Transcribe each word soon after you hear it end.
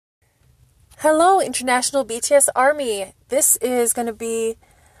Hello, International BTS Army. This is going to be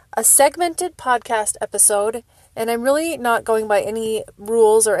a segmented podcast episode, and I'm really not going by any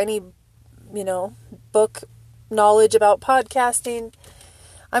rules or any, book knowledge about podcasting.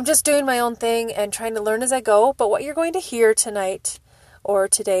 I'm just doing my own thing and trying to learn as I go, but what you're going to hear tonight, or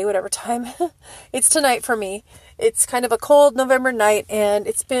today, whatever time, it's tonight for me. It's kind of a cold November night, and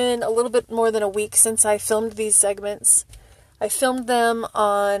it's been a little bit more than a week since I filmed these segments. I filmed them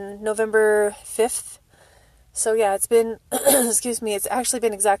on November 5th. So yeah, it's been, it's actually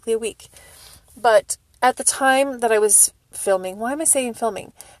been exactly a week. But at the time that I was filming, why am I saying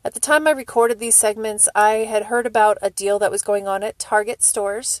filming? At the time I recorded these segments, I had heard about a deal that was going on at Target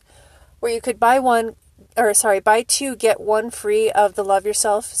stores where you could buy two, get one free of the Love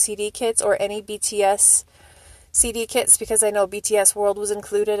Yourself CD kits or any BTS CD kits, because I know BTS World was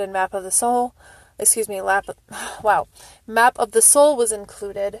included and Map of the Soul was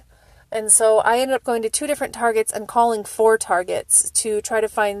included. And so I ended up going to 2 different Targets and calling 4 Targets to try to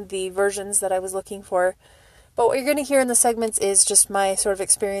find the versions that I was looking for. But what you're going to hear in the segments is just my sort of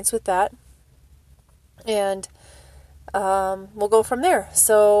experience with that. And we'll go from there.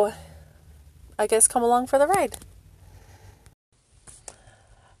 So I guess come along for the ride.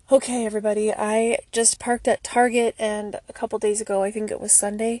 Okay, everybody. I just parked at Target, and a couple days ago, I think it was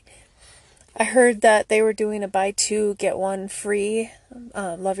Sunday, I heard that they were doing a buy 2, get 1 free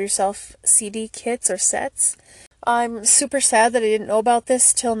Love Yourself CD kits or sets. I'm super sad that I didn't know about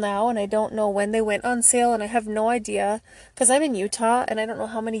this till now, and I don't know when they went on sale, and I have no idea, because I'm in Utah, and I don't know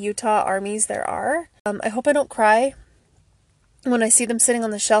how many Utah armies there are. I hope I don't cry when I see them sitting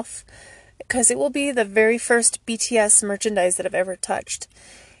on the shelf, because it will be the very first BTS merchandise that I've ever touched.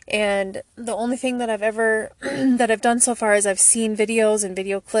 And the only thing that I've done so far is I've seen videos and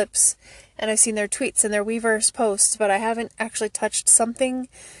video clips, and I've seen their tweets and their Weverse posts, but I haven't actually touched something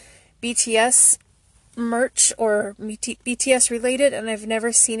BTS merch or BTS related, and I've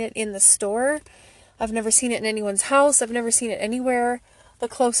never seen it in the store. I've never seen it in anyone's house. I've never seen it anywhere. The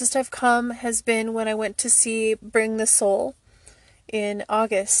closest I've come has been when I went to see Bring the Soul in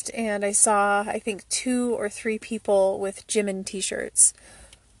August, and I saw, I think, 2 or 3 people with Jimin t-shirts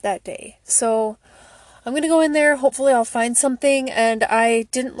that day. So I'm going to go in there. Hopefully I'll find something. And I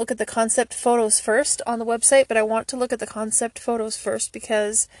didn't look at the concept photos first on the website, but I want to look at the concept photos first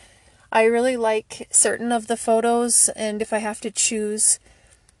because I really like certain of the photos. And if I have to choose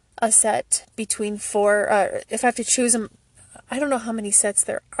a set between 4, if I have to choose them, I don't know how many sets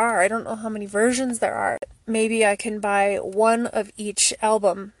there are. I don't know how many versions there are. Maybe I can buy 1 of each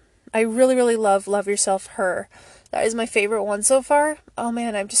album. I really, really love Love Yourself, Her. That is my favorite one so far. Oh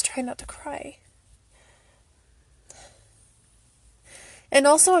man, I'm just trying not to cry. And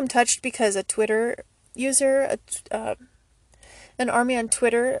also I'm touched because a Twitter user, an army on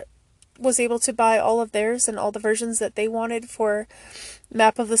Twitter, was able to buy all of theirs and all the versions that they wanted for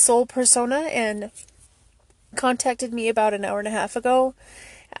Map of the Soul Persona, and contacted me about an hour and a half ago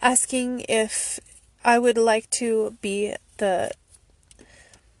asking if I would like to be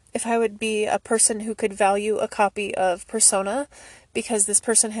if I would be a person who could value a copy of Persona, because this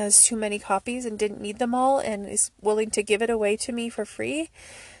person has too many copies and didn't need them all and is willing to give it away to me for free.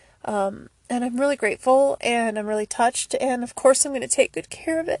 And I'm really grateful, and I'm really touched, and of course I'm going to take good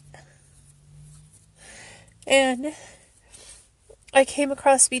care of it. And I came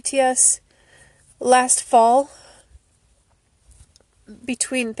across BTS last fall,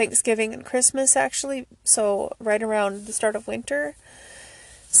 between Thanksgiving and Christmas, actually, so right around the start of winter,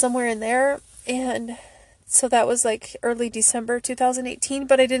 somewhere in there, and so that was like early December 2018,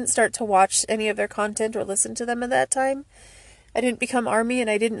 but I didn't start to watch any of their content or listen to them at that time. I didn't become ARMY, and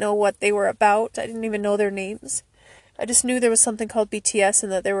I didn't know what they were about. I didn't even know their names. I just knew there was something called BTS,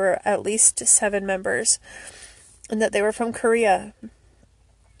 and that there were at least 7 members, and that they were from Korea.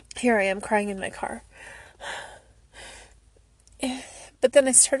 Here I am crying in my car. But then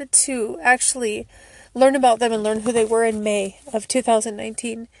I started to actually learn about them and learn who they were in May of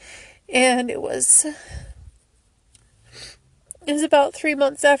 2019. And it was about 3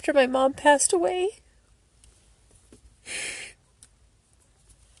 months after my mom passed away.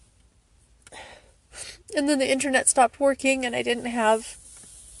 And then the internet stopped working, and I didn't have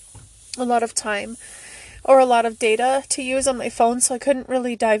a lot of time or a lot of data to use on my phone, so I couldn't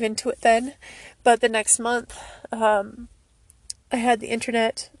really dive into it then. But the next month, I had the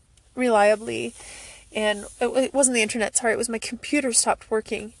internet reliably, and it wasn't the internet, sorry, it was my computer stopped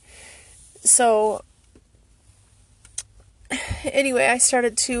working. So anyway, I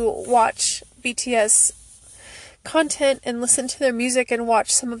started to watch BTS content and listen to their music and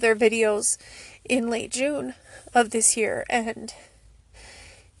watch some of their videos in late June of this year, and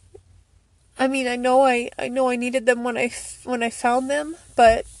I mean, I know I needed them when I found them,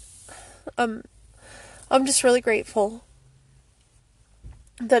 but I'm just really grateful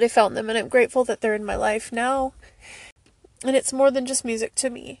that I found them, and I'm grateful that they're in my life now. And it's more than just music to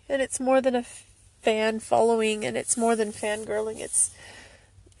me, and it's more than a fan following, and it's more than fangirling.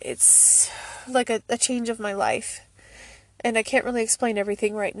 It's like a change of my life. And I can't really explain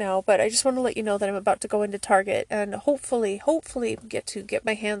everything right now, but I just want to let you know that I'm about to go into Target and hopefully get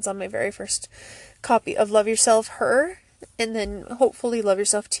my hands on my very first copy of Love Yourself Her, and then hopefully Love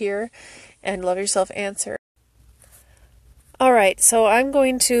Yourself Tear and Love Yourself Answer. Alright, so I'm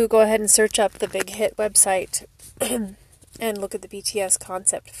going to go ahead and search up the Big Hit website and look at the BTS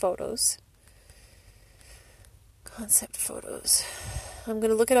concept photos. Concept photos. I'm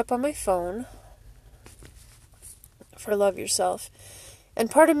going to look it up on my phone for Love Yourself. And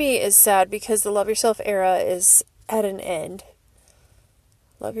part of me is sad because the Love Yourself era is at an end.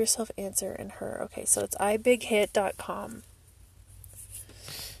 Love Yourself Answer and Her. Okay, so it's ibighit.com.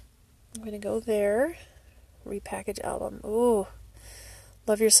 I'm going to go there. Repackage album. Ooh.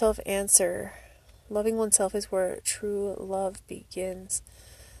 Love Yourself Answer. Loving oneself is where true love begins.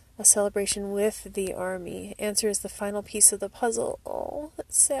 A celebration with the army. Answer is the final piece of the puzzle. Oh,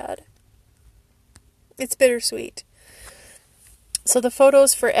 that's sad. It's bittersweet. So the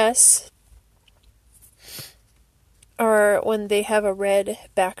photos for S are when they have a red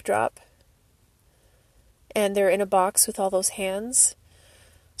backdrop and they're in a box with all those hands.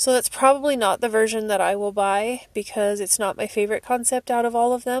 So that's probably not the version that I will buy because it's not my favorite concept out of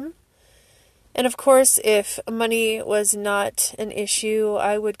all of them. And of course, if money was not an issue,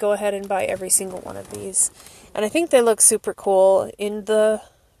 I would go ahead and buy every single one of these. And I think they look super cool in the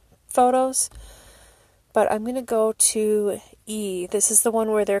photos. But I'm going to go to E. This is the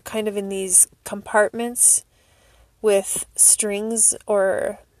one where they're kind of in these compartments with strings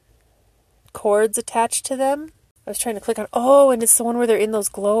or cords attached to them. I was trying to click on... Oh, and it's the one where they're in those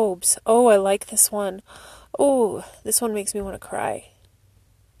globes. Oh, I like this one. Oh, this one makes me want to cry.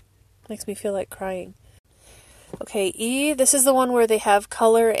 Makes me feel like crying. Okay, E. This is the one where they have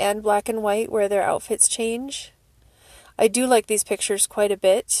color and black and white where their outfits change. I do like these pictures quite a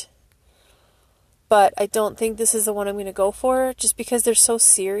bit. But I don't think this is the one I'm going to go for, just because they're so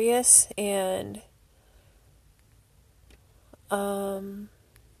serious, and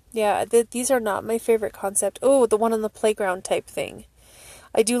yeah, these are not my favorite concept. Oh, the one on the playground type thing.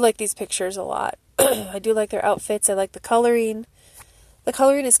 I do like these pictures a lot. I do like their outfits. I like the coloring. The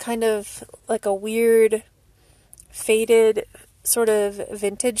coloring is kind of like a weird, faded, sort of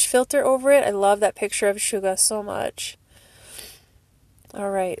vintage filter over it. I love that picture of Suga so much.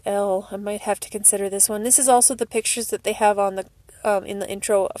 Alright, L. I might have to consider this one. This is also the pictures that they have on the in the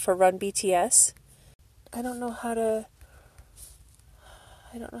intro for Run BTS. I don't know how to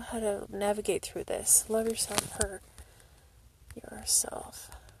navigate through this. Love Yourself Her.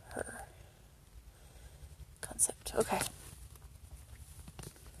 Yourself Her. Concept. Okay.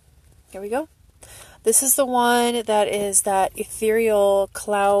 Here we go. This is the one that is that ethereal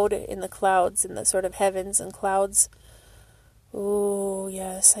cloud in the clouds, in the sort of heavens and clouds. Oh,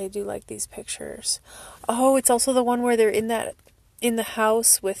 yes, I do like these pictures. Oh, it's also the one where they're in the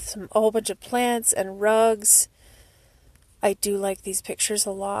house with a whole bunch of plants and rugs. I do like these pictures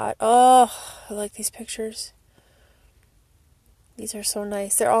a lot. Oh, I like these pictures. These are so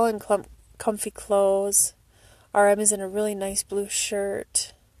nice. They're all in comfy clothes. RM is in a really nice blue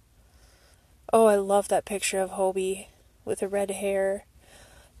shirt. Oh, I love that picture of Hobie with the red hair.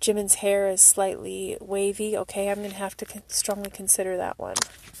 Jimin's hair is slightly wavy. Okay, I'm going to have to strongly consider that one.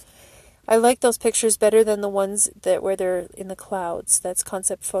 I like those pictures better than the ones where they're in the clouds. That's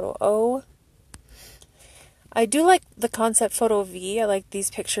concept photo O. I do like the concept photo V. I like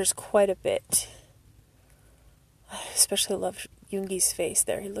these pictures quite a bit. I especially love Yoongi's face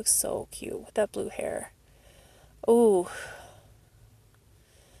there. He looks so cute with that blue hair. Ooh.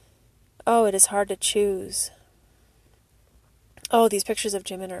 Oh, it is hard to choose. Oh, these pictures of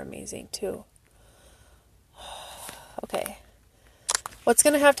Jimin are amazing, too. Okay. What's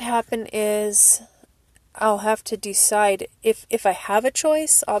going to happen is I'll have to decide if I have a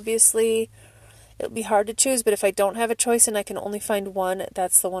choice. Obviously, it'll be hard to choose, but if I don't have a choice and I can only find one,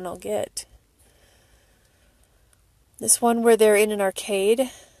 that's the one I'll get. This one where they're in an arcade.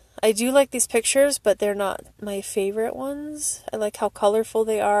 I do like these pictures, but they're not my favorite ones. I like how colorful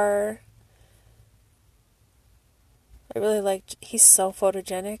they are. I really like, he's so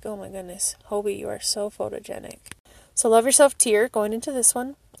photogenic. Oh my goodness. Hobie, you are so photogenic. So Love Yourself Tear, going into this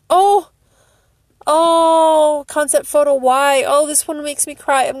one. Oh! Oh! Concept photo Y. Oh, this one makes me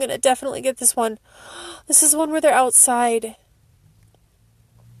cry. I'm going to definitely get this one. This is the one where they're outside.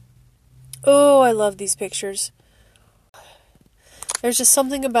 Oh, I love these pictures. There's just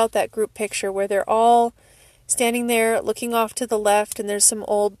something about that group picture where they're all standing there looking off to the left, and there's some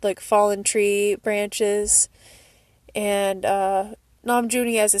old like fallen tree branches, and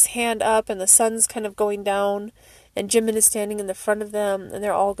Namjoon has his hand up and the sun's kind of going down, and Jimin is standing in the front of them, and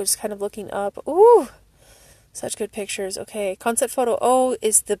they're all just kind of looking up. Ooh, such good pictures. Okay, concept photo O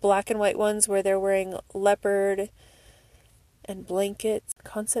is the black and white ones where they're wearing leopard and blankets.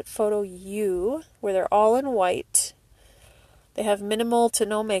 Concept photo U, where they're all in white. They have minimal to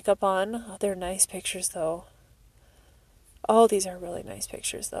no makeup on. Oh, they're nice pictures though. Oh, these are really nice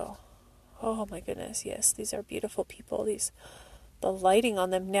pictures though. Oh my goodness, yes, these are beautiful people. The lighting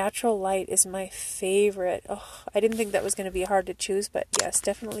on them, natural light is my favorite. Oh, I didn't think that was going to be hard to choose, but yes,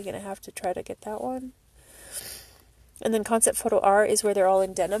 definitely going to have to try to get that one. And then concept photo R is where they're all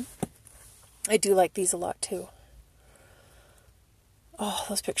in denim. I do like these a lot too. Oh,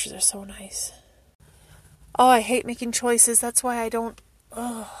 those pictures are so nice. Oh, I hate making choices. That's why I don't...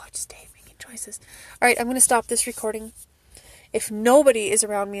 Oh, I just hate making choices. Alright, I'm going to stop this recording. If nobody is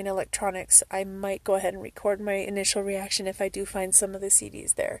around me in electronics, I might go ahead and record my initial reaction if I do find some of the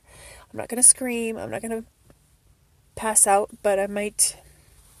CDs there. I'm not going to scream. I'm not going to pass out, but I might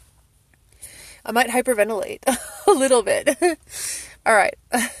hyperventilate a little bit. Alright,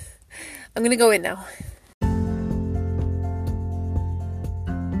 I'm going to go in now.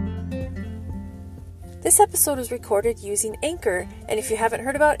 This episode was recorded using Anchor, and if you haven't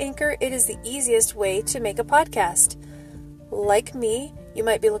heard about Anchor, it is the easiest way to make a podcast. Like me, you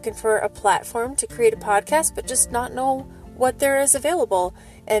might be looking for a platform to create a podcast, but just not know what there is available.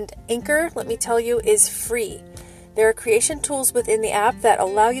 And Anchor, let me tell you, is free. There are creation tools within the app that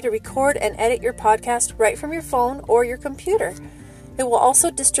allow you to record and edit your podcast right from your phone or your computer. It will also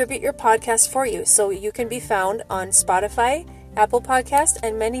distribute your podcast for you, so you can be found on Spotify, Apple Podcasts,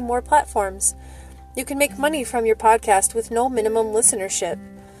 and many more platforms. You can make money from your podcast with no minimum listenership.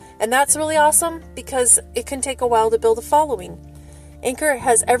 And that's really awesome because it can take a while to build a following. Anchor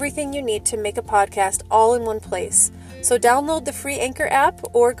has everything you need to make a podcast all in one place. So download the free Anchor app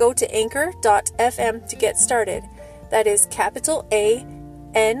or go to anchor.fm to get started. That is capital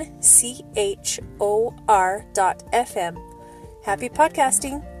ANCHOR.FM. Happy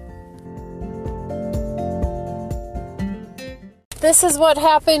podcasting. This is what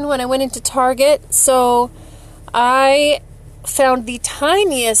happened when I went into Target. So I found the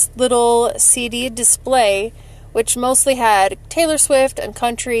tiniest little CD display, which mostly had Taylor Swift and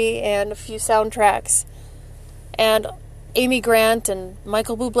country and a few soundtracks and Amy Grant and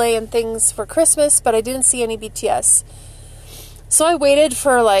Michael Bublé and things for Christmas, but I didn't see any BTS. So I waited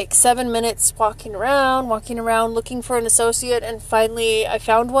for like 7 minutes walking around, looking for an associate, and finally I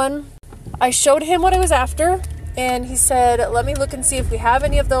found one. I showed him what I was after, and he said, let me look and see if we have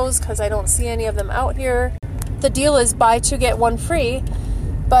any of those, because I don't see any of them out here. The deal is buy two, get one free,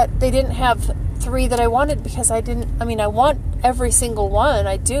 but they didn't have three that I wanted because I want every single one,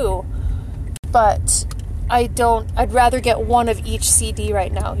 I do, but I'd rather get one of each CD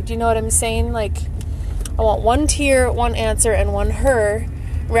right now. Do you know what I'm saying? Like, I want one tear, one answer, and one her,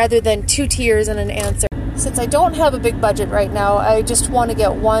 rather than two tears and an answer. Since I don't have a big budget right now, I just want to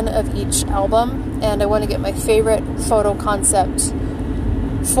get one of each album, and I want to get my favorite photo concept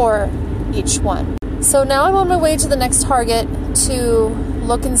for each one. So now I'm on my way to the next Target to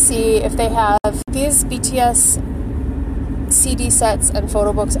look and see if they have these BTS CD sets and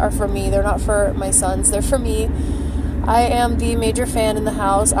photo books. Are for me. They're not for my sons. They're for me. I am the major fan in the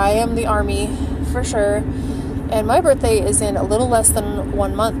house. I am the ARMY for sure. And my birthday is in a little less than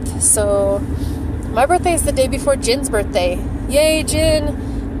 1 month. So my birthday is the day before Jin's birthday. Yay,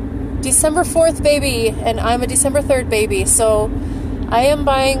 Jin! December 4th baby, and I'm a December 3rd baby. So I am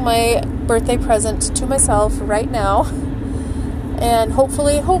buying my birthday present to myself right now, and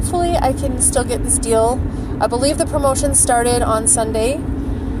hopefully I can still get this deal. I believe the promotion started on Sunday,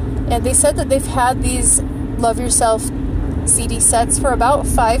 and they said that they've had these Love Yourself CD sets for about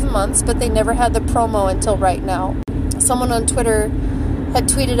 5 months, but they never had the promo until right now. Someone on Twitter had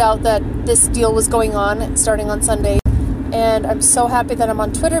tweeted out that this deal was going on starting on Sunday, and I'm so happy that I'm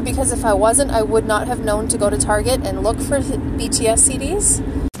on Twitter, because if I wasn't, I would not have known to go to Target and look for BTS CDs.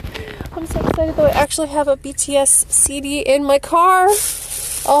 I'm so excited though. I actually have a BTS CD in my car.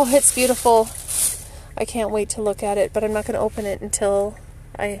 Oh, it's beautiful. I can't wait to look at it, but I'm not going to open it until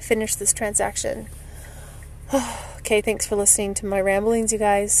I finish this transaction. Okay, thanks for listening to my ramblings, you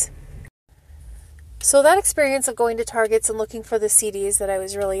guys. So that experience of going to Targets and looking for the CDs that I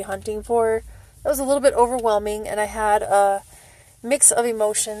was really hunting for, that was a little bit overwhelming, and I had a mix of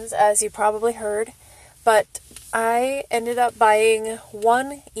emotions, as you probably heard. But I ended up buying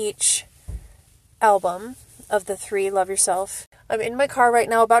one each album of the 3, Love Yourself. I'm in my car right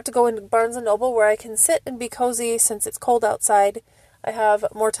now, about to go into Barnes & Noble where I can sit and be cozy since it's cold outside. I have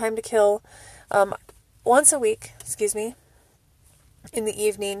more time to kill. Once a week, in the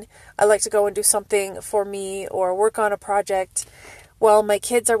evening, I like to go and do something for me or work on a project while my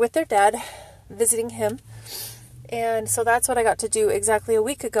kids are with their dad, visiting him. And so that's what I got to do exactly a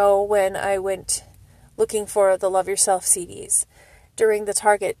week ago when I went looking for the Love Yourself CDs during the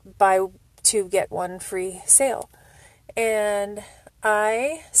Target buy 2 get 1 free sale. And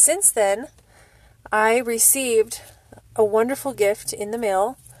since then, I received a wonderful gift in the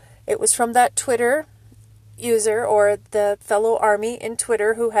mail. It was from that Twitter user, or the fellow army in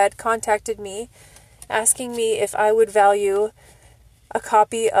Twitter, who had contacted me asking me if I would value a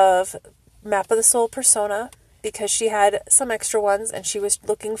copy of Map of the Soul Persona, because she had some extra ones and she was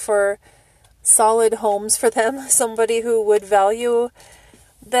looking for solid homes for them, somebody who would value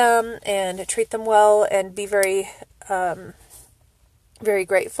them and treat them well and be very, very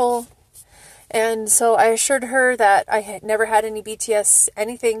grateful. And so I assured her that I had never had any BTS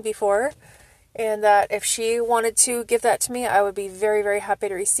anything before, and that if she wanted to give that to me, I would be very, very happy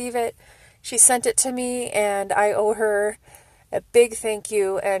to receive it. She sent it to me, and I owe her a big thank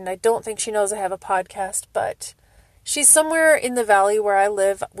you. And I don't think she knows I have a podcast, but she's somewhere in the valley where I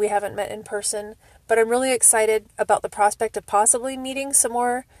live. We haven't met in person, but I'm really excited about the prospect of possibly meeting some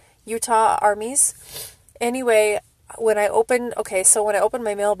more Utah armies. Anyway, when I opened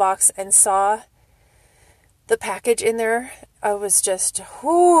my mailbox and saw the package in there, I was just,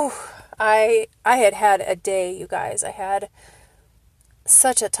 whoo, I had a day, you guys. I had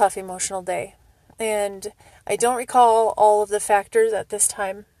such a tough emotional day. And I don't recall all of the factors at this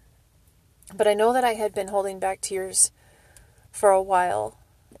time, but I know that I had been holding back tears for a while.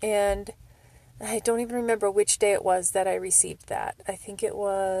 And I don't even remember which day it was that I received that. I think it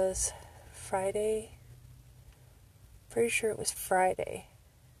was Friday. Pretty sure it was Friday.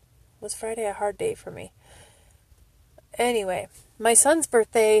 Was Friday a hard day for me? Anyway, my son's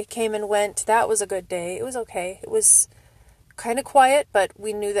birthday came and went. That was a good day. It was okay. It was kind of quiet, but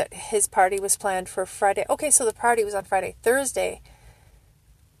we knew that his party was planned for Friday. Okay, so the party was on Friday. Thursday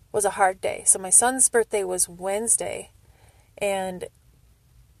was a hard day. So my son's birthday was Wednesday, and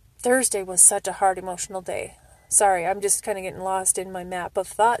Thursday was such a hard emotional day. Sorry, I'm just kind of getting lost in my map of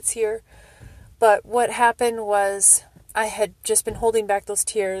thoughts here. But what happened was I had just been holding back those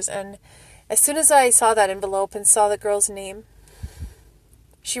tears, and as soon as I saw that envelope and saw the girl's name,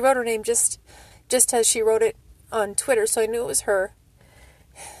 she wrote her name just as she wrote it on Twitter, so I knew it was her.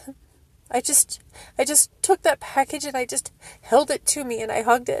 I just took that package and I just held it to me and I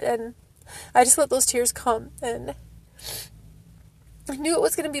hugged it, and I just let those tears come, and I knew it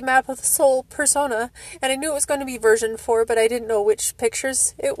was going to be Map of the Soul Persona, and I knew it was going to be version 4, but I didn't know which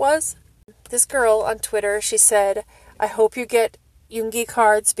pictures it was. This girl on Twitter, she said, I hope you get Yoongi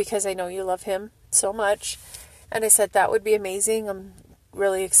cards because I know you love him so much. And I said, that would be amazing. I'm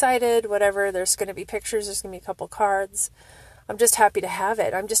really excited, whatever. There's going to be pictures. There's going to be a couple cards. I'm just happy to have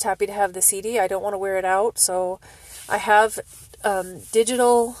it. I'm just happy to have the CD. I don't want to wear it out. So I have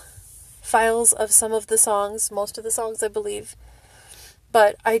digital files of some of the songs, most of the songs, I believe.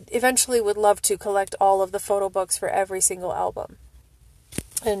 But I eventually would love to collect all of the photo books for every single album.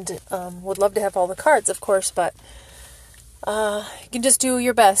 And would love to have all the cards, of course, but you can just do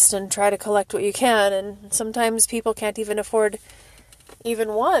your best and try to collect what you can, and sometimes people can't even afford even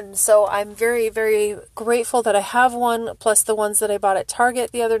one. So I'm very, very grateful that I have one, plus the ones that I bought at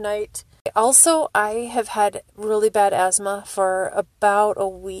Target the other night. Also, I have had really bad asthma for about a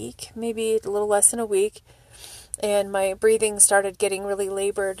week, maybe a little less than a week, and my breathing started getting really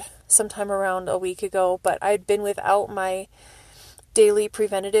labored sometime around a week ago, but I'd been without my daily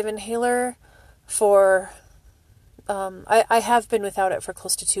preventative inhaler for I have been without it for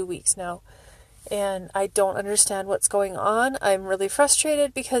close to 2 weeks now, and I don't understand what's going on. I'm really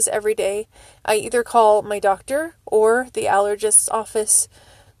frustrated because every day I either call my doctor or the allergist's office,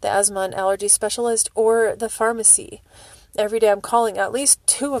 the asthma and allergy specialist, or the pharmacy. Every day I'm calling at least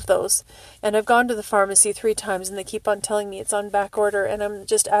 2 of those, and I've gone to the pharmacy 3 times and they keep on telling me it's on back order, and I'm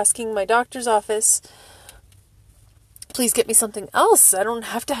just asking my doctor's office, please get me something else. I don't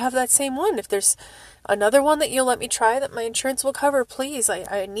have to have that same one. If there's another one that you'll let me try that my insurance will cover, please.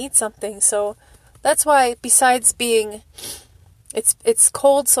 I need something. So that's why, besides being, it's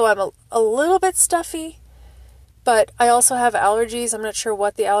cold, so I'm a little bit stuffy, but I also have allergies. I'm not sure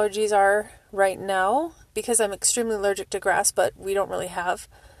what the allergies are right now because I'm extremely allergic to grass, but we don't really have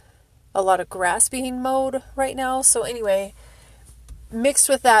a lot of grass being mowed right now. So anyway, mixed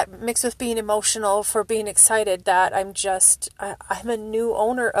with being emotional for being excited that I'm a new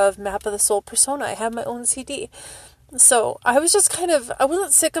owner of Map of the Soul Persona. I have my own CD. So I was just I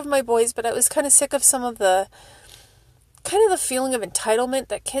wasn't sick of my boys, but I was kind of sick of some of the feeling of entitlement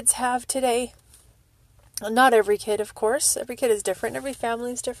that kids have today. Not every kid, of course. Every kid is different. Every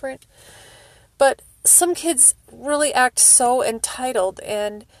family is different. But some kids really act so entitled,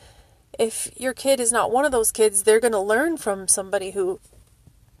 and if your kid is not one of those kids, they're going to learn from somebody who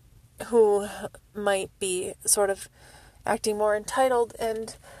might be sort of acting more entitled.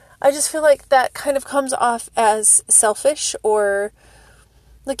 And I just feel like that kind of comes off as selfish, or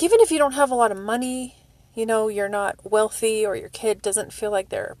like even if you don't have a lot of money, you're not wealthy, or your kid doesn't feel like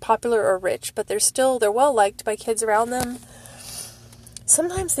they're popular or rich, but they're well liked by kids around them.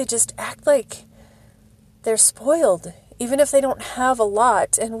 Sometimes they just act like they're spoiled, even if they don't have a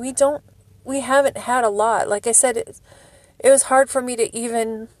lot, and we haven't had a lot. Like I said, it was hard for me to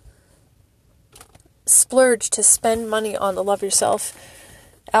even splurge to spend money on the Love Yourself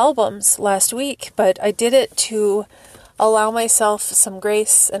albums last week, but I did it to allow myself some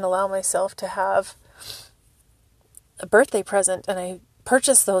grace and allow myself to have a birthday present, and I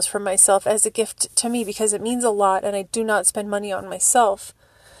purchased those for myself as a gift to me because it means a lot, and I do not spend money on myself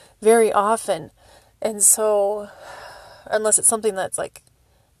very often. And so, unless it's something that's like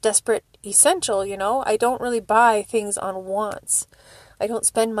desperate essential, I don't really buy things on wants. I don't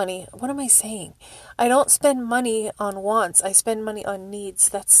spend money. What am I saying? I don't spend money on wants. I spend money on needs.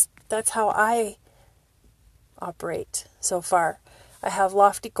 That's how I operate so far. I have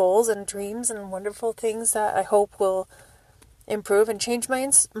lofty goals and dreams and wonderful things that I hope will improve and change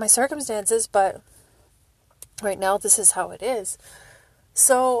my circumstances, but right now this is how it is.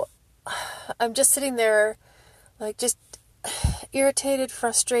 So I'm just sitting there, like, just irritated,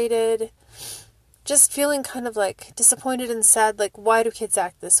 frustrated, just feeling kind of like disappointed and sad, like, why do kids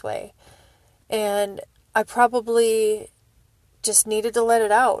act this way? And I probably just needed to let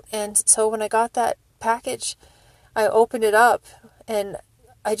it out. And so when I got that package, I opened it up and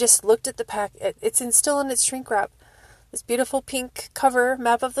I just looked at the pack. It's still in its shrink wrap. This beautiful pink cover,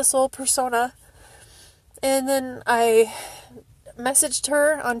 Map of the Soul Persona. And then I messaged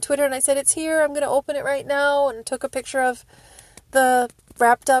her on Twitter and I said, it's here, I'm going to open it right now, and took a picture of the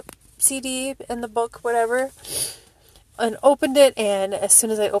wrapped up CD and the book, whatever, and opened it. And as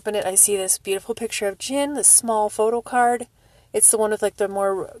soon as I opened it, I see this beautiful picture of Jin, this small photo card. It's the one with like the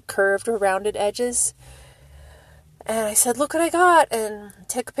more curved or rounded edges. And I said, look what I got, and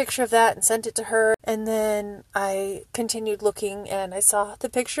took a picture of that and sent it to her. And then I continued looking and I saw the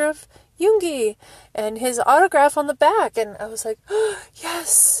picture of Yoongi and his autograph on the back. And I was like, oh,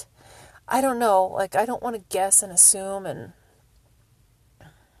 yes. I don't know. Like, I don't want to guess and assume, and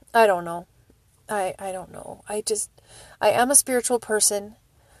I don't know. I don't know. I am a spiritual person.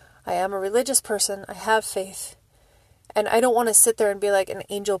 I am a religious person. I have faith. And I don't want to sit there and be like, an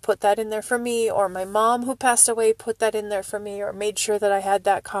angel put that in there for me, or my mom who passed away put that in there for me, or made sure that I had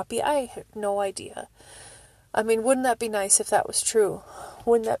that copy. I have no idea. I mean, wouldn't that be nice if that was true?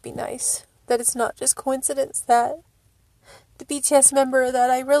 Wouldn't that be nice? That it's not just coincidence that the BTS member that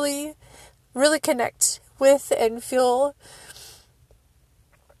I really, really connect with and feel,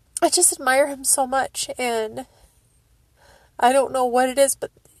 I just admire him so much, and I don't know what it is,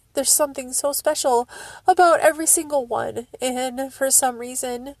 but there's something so special about every single one. And for some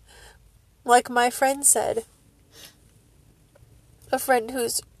reason, like my friend said, a friend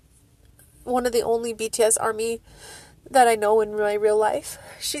who's one of the only BTS ARMY that I know in my real life,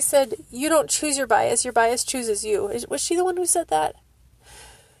 she said, you don't choose your bias chooses you. Was she the one who said that?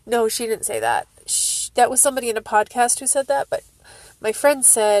 No, she didn't say that. That was somebody in a podcast who said that, but my friend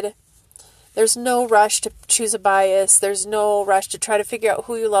said, there's no rush to choose a bias. There's no rush to try to figure out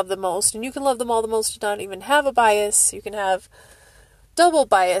who you love the most. And you can love them all the most and not even have a bias. You can have double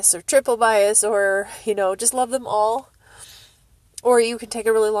bias or triple bias, or, just love them all. Or you can take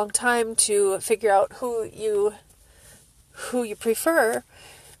a really long time to figure out who you prefer.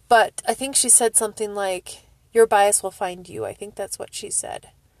 But I think she said something like, your bias will find you. I think that's what she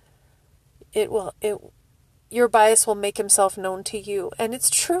said. Your bias will make himself known to you. And it's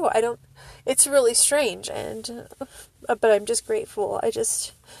true. It's really strange. But I'm just grateful.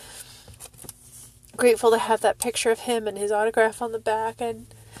 Grateful to have that picture of him and his autograph on the back. And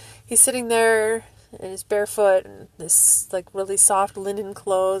he's sitting there in his barefoot and this like really soft linen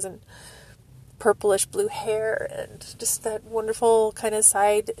clothes and purplish blue hair and just that wonderful kind of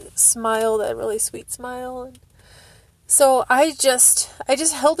side smile, that really sweet smile. And so I just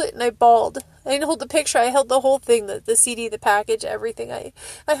held it and I bawled. I didn't hold the picture, I held the whole thing, the CD, the package, everything. I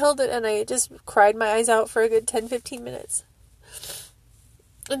held it and I just cried my eyes out for a good 10-15 minutes.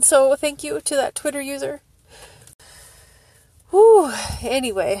 And so thank you to that Twitter user. Whew.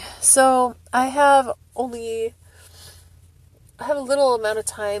 Anyway, so I have a little amount of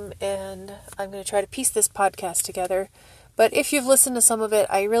time, and I'm going to try to piece this podcast together. But if you've listened to some of it,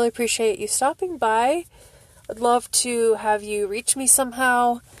 I really appreciate you stopping by. I'd love to have you reach me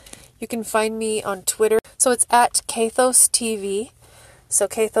somehow. You can find me on Twitter. So it's at Kaethos TV. So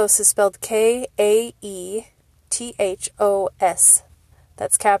Kaethos is spelled Kaethos.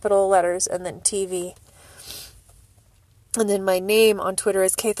 That's capital letters and then TV. And then my name on Twitter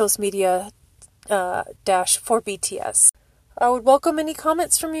is Kaethos Media -4BTS. I would welcome any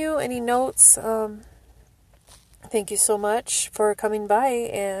comments from you, any notes. Thank you so much for coming by,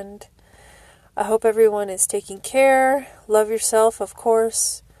 and I hope everyone is taking care. Love yourself, of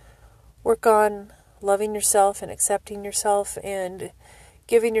course. Work on loving yourself and accepting yourself and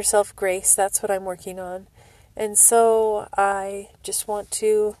giving yourself grace. That's what I'm working on. And so I just want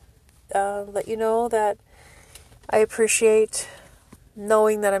to let you know that I appreciate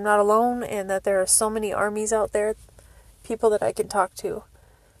knowing that I'm not alone and that there are so many armies out there, people that I can talk to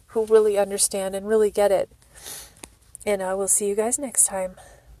who really understand and really get it. And I will see you guys next time.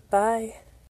 Bye.